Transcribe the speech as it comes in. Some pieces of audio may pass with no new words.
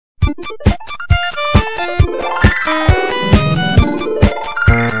You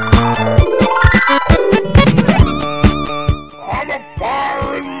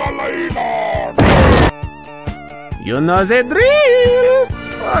know the drill!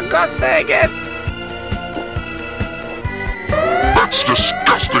 Oh, God dang it! That's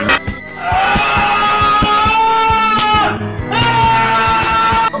disgusting!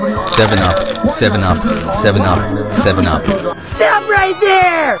 7-Up, 7-Up, 7-Up, 7-Up. Stop right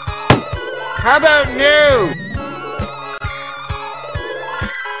there! How about new?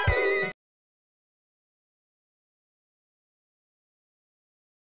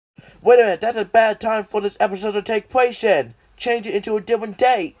 Wait a minute, that's a bad time for this episode to take place in. Change it into a different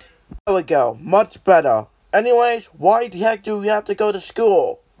date. There we go, much better. Anyways, why the heck do we have to go to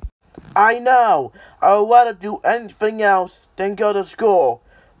school? I know, I would rather do anything else than go to school.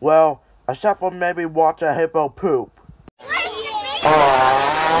 Well, except for maybe watch a hippo poop.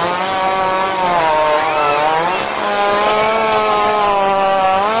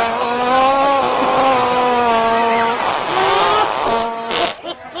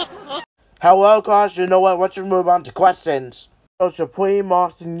 Hello guys, you know what, let's just move on to questions. So Supreme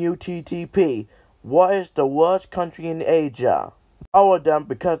Austin UTTP, what is the worst country in Asia? All of them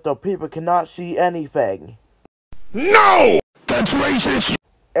because the people cannot see anything. No! That's racist!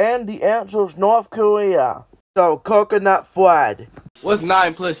 And the answer is North Korea. So coconut flag. What's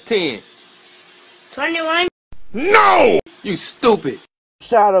 9 plus 10? 21. No! You stupid.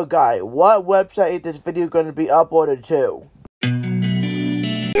 Shadow Guy, what website is this video going to be uploaded to?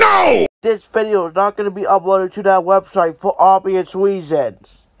 No! This video is not going to be uploaded to that website for obvious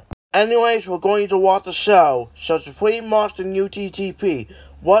reasons. Anyways, we're going to watch the show. So Supreme Austin UTTP,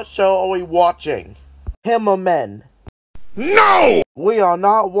 what show are we watching? Hammermen. No! We are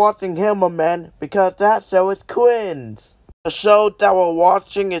not watching Hammermen because that show is cringe. The show that we're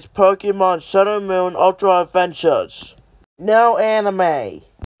watching is Pokemon Sun and Moon Ultra Adventures. No anime.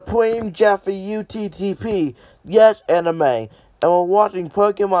 Supreme Jeffy UTTP, yes anime. And we're watching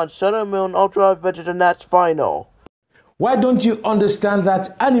Pokemon Sun and Moon Ultra Adventures, and that's final. Why don't you understand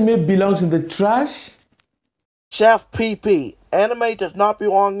that anime belongs in the trash? Chef PP, anime does not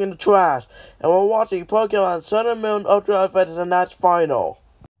belong in the trash, and we're watching Pokemon Sun and Moon Ultra Adventures, and that's final.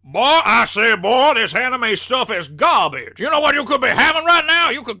 Boy, I say, boy, this anime stuff is garbage. You know what you could be having right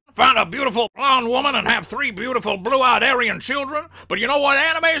now? You could find a beautiful blonde woman and have 3 beautiful blue-eyed Aryan children. But you know what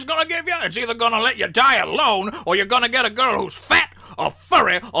anime is gonna give you? It's either gonna let you die alone, or you're gonna get a girl who's fat, or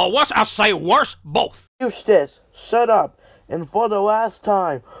furry, or what's I say worse, both. Eustace, shut up. And for the last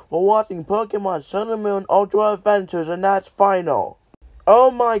time, we're watching Pokemon Sun and Moon Ultra Adventures, and that's final.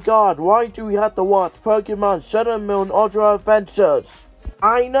 Oh my god, why do we have to watch Pokemon Sun and Moon Ultra Adventures?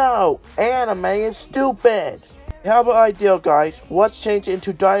 I know, anime is stupid. I have an idea, guys. Let's change it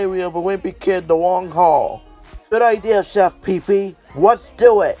into Diary of a Wimpy Kid the Long Haul. Good idea, Chef PP. Let's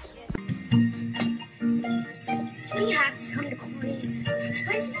do it. We have to come to Corny's. This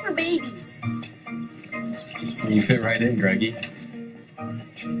place is for babies. You fit right in, Greggy.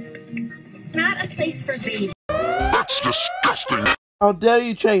 It's not a place for babies. That's disgusting! How dare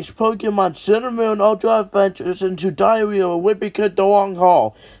you change Pokemon Sun and Moon Ultra Adventures into Diary of a Wimpy Kid the Long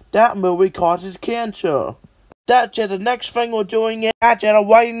Haul? That movie causes cancer. That's it, the next thing we're doing is I'm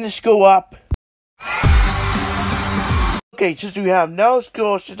writing the school up. Okay, since we have no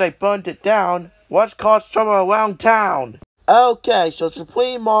school since they burned it down, let's cause trouble around town. Okay, so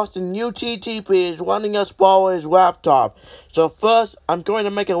Supreme Austin UTTP is letting us borrow his laptop. So first, I'm going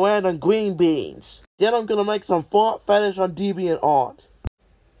to make a land on green beans. Then I'm gonna make some font fetish on DeviantArt.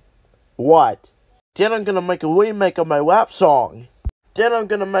 What? Then I'm gonna make a remake of my rap song. Then I'm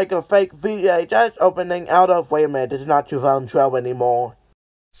gonna make a fake VHS opening out of, wait a minute, this is not 2012 anymore.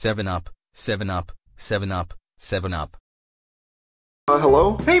 7-Up, 7-Up, 7-Up, 7-Up.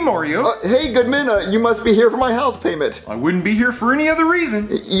 Hello? Hey, Mario. Hey, Goodman, you must be here for my house payment. I wouldn't be here for any other reason.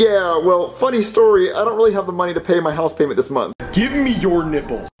 Yeah, well, funny story, I don't really have the money to pay my house payment this month. Give me your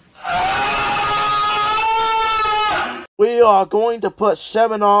nipples. We are going to put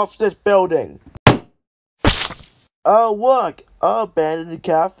 7 off this building. Oh look, abandoned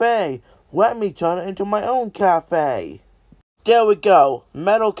cafe. Let me turn it into my own cafe. There we go,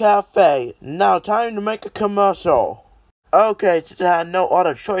 Metal Cafe. Now time to make a commercial. Okay, since I had no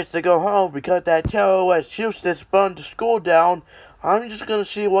other choice to go home because that terrorist Eustace burned the school down, I'm just gonna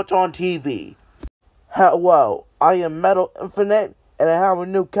see what's on TV. Hello, I am Metal Infinite, and I have a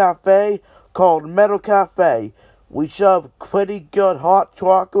new cafe called Metal Cafe. We serve pretty good hot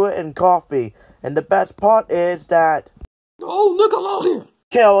chocolate and coffee, and the best part is that... Oh, Nickelodeon!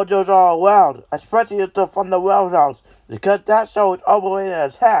 Characters are allowed, especially if they're from the Well House. because that show is overrated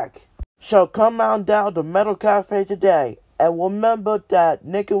as heck. So come on down to Metal Cafe today, and remember that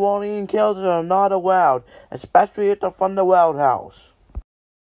Nickelodeon kills are not allowed, especially at the Thunder Roundhouse.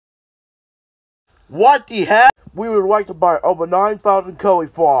 What the heck? We would like to buy over 9,000 curly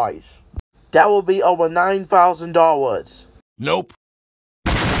fries. That will be over $9,000. Nope.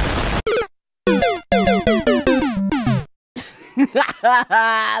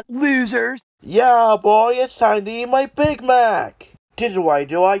 Losers. Yeah, boy, it's time to eat my Big Mac. This is why I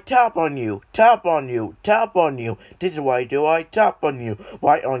do I tap on you, tap on you, tap on you. This is why I do I tap on you,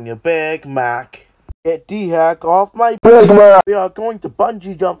 right on your Big Mac. Get the heck off my Big Mac. We are going to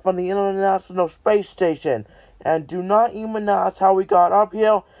bungee jump from the International Space Station. And do not even ask how we got up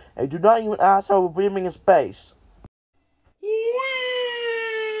here, and do not even ask how we're breathing in space.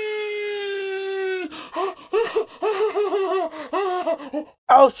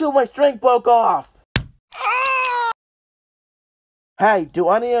 Oh shoot, my string broke off! Hey, do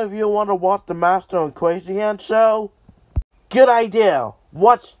any of you want to watch the Master and Crazy Ant show? Good idea,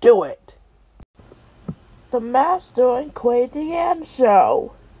 let's do it! The Master and Crazy Ant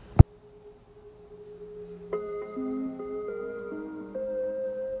show.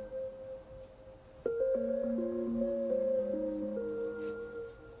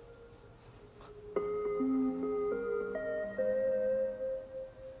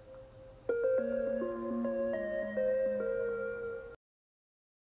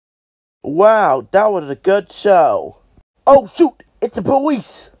 Wow, that was a good show. Oh shoot, it's the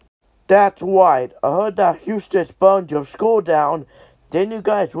police! That's right, I heard that Houston burned your school down. Then you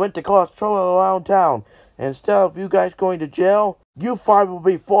guys went to cause trouble around town. Instead of you guys going to jail, you five will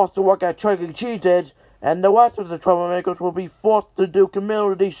be forced to work at Chuck E. Cheese's, and the rest of the troublemakers will be forced to do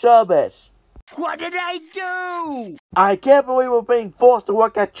community service. What did I do? I can't believe we're being forced to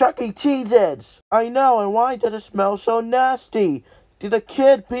work at Chuck E. Cheese's. I know, and why did it smell so nasty? Did a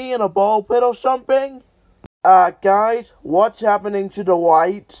kid pee in a ball pit or something? Guys, what's happening to the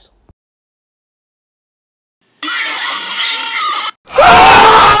lights?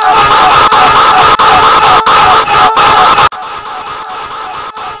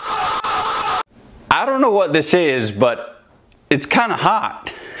 I don't know what this is, but it's kind of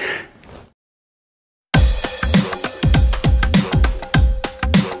hot.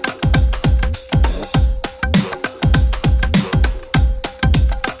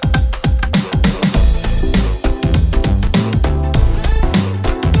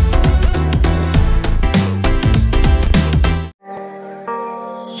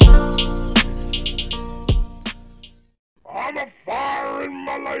 I'm a fire in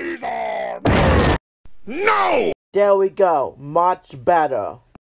my laser. No! There we go, much better.